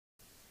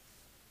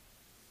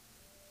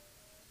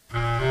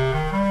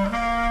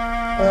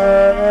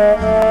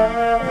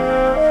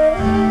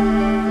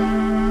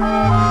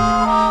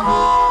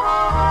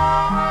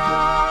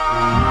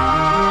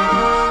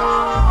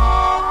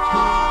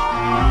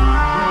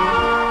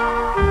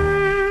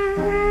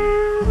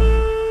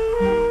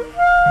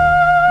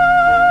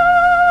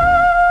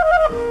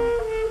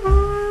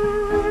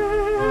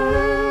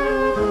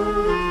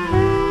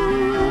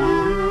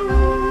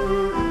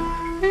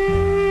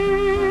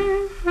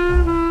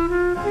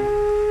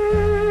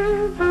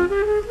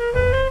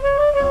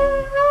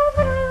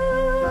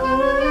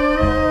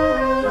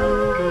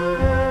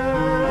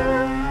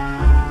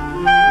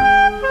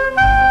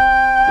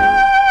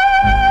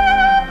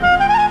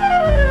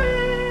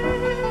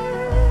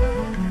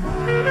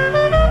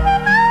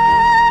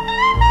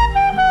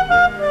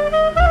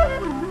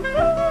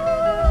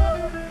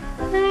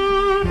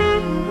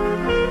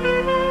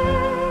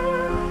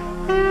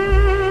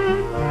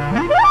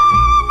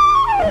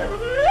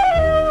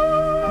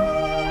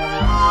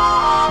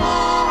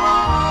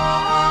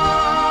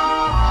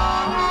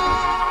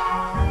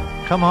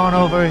Come on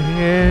over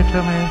here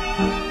to me.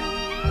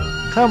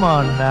 Come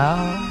on now.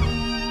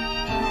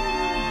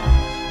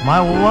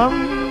 My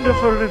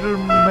wonderful little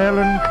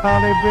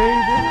melancholy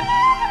baby.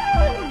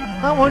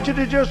 I want you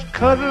to just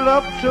cuddle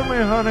up to me,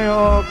 honey.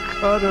 Oh,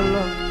 cuddle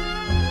up.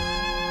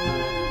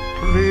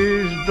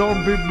 Please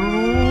don't be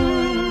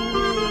blue.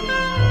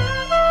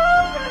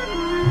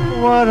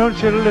 Why don't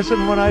you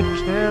listen when I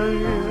tell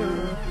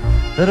you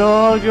that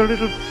all your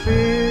little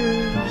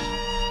fears,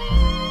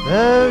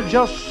 they're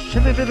just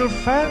silly little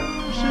fancies.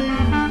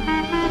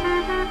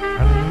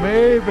 And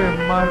maybe,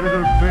 my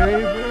little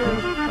baby,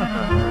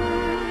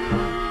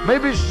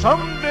 maybe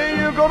someday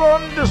you're gonna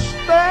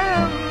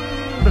understand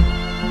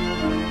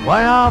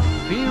why I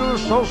feel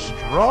so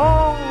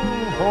strong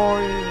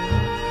for you.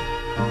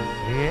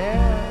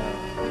 Yeah.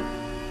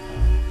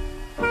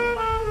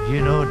 You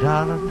know,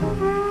 darling,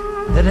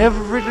 that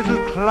every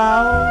little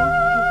cloud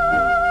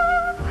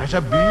has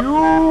a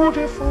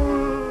beautiful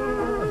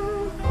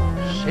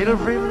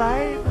silvery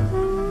light.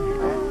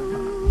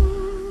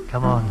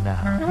 Come on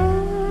now.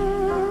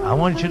 I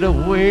want you to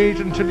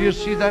wait until you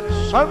see that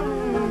sun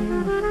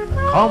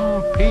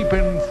come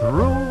peeping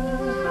through.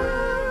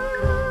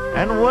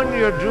 And when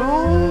you do,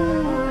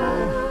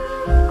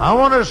 I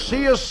want to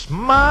see you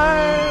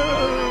smile,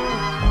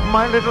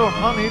 my little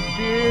honey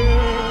dear.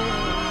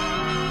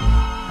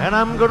 And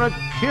I'm gonna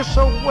kiss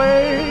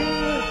away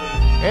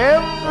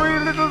every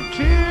little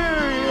tear,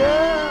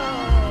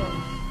 yeah.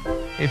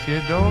 If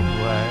you don't,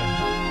 why,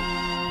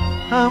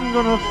 I'm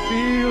gonna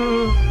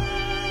feel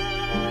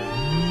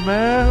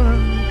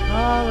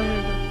melancholy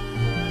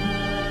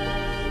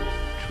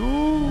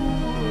too.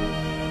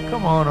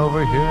 Come on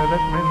over here,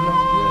 let me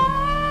love you,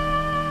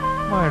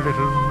 my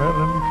little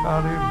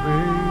melancholy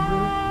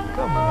baby.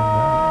 Come on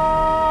now.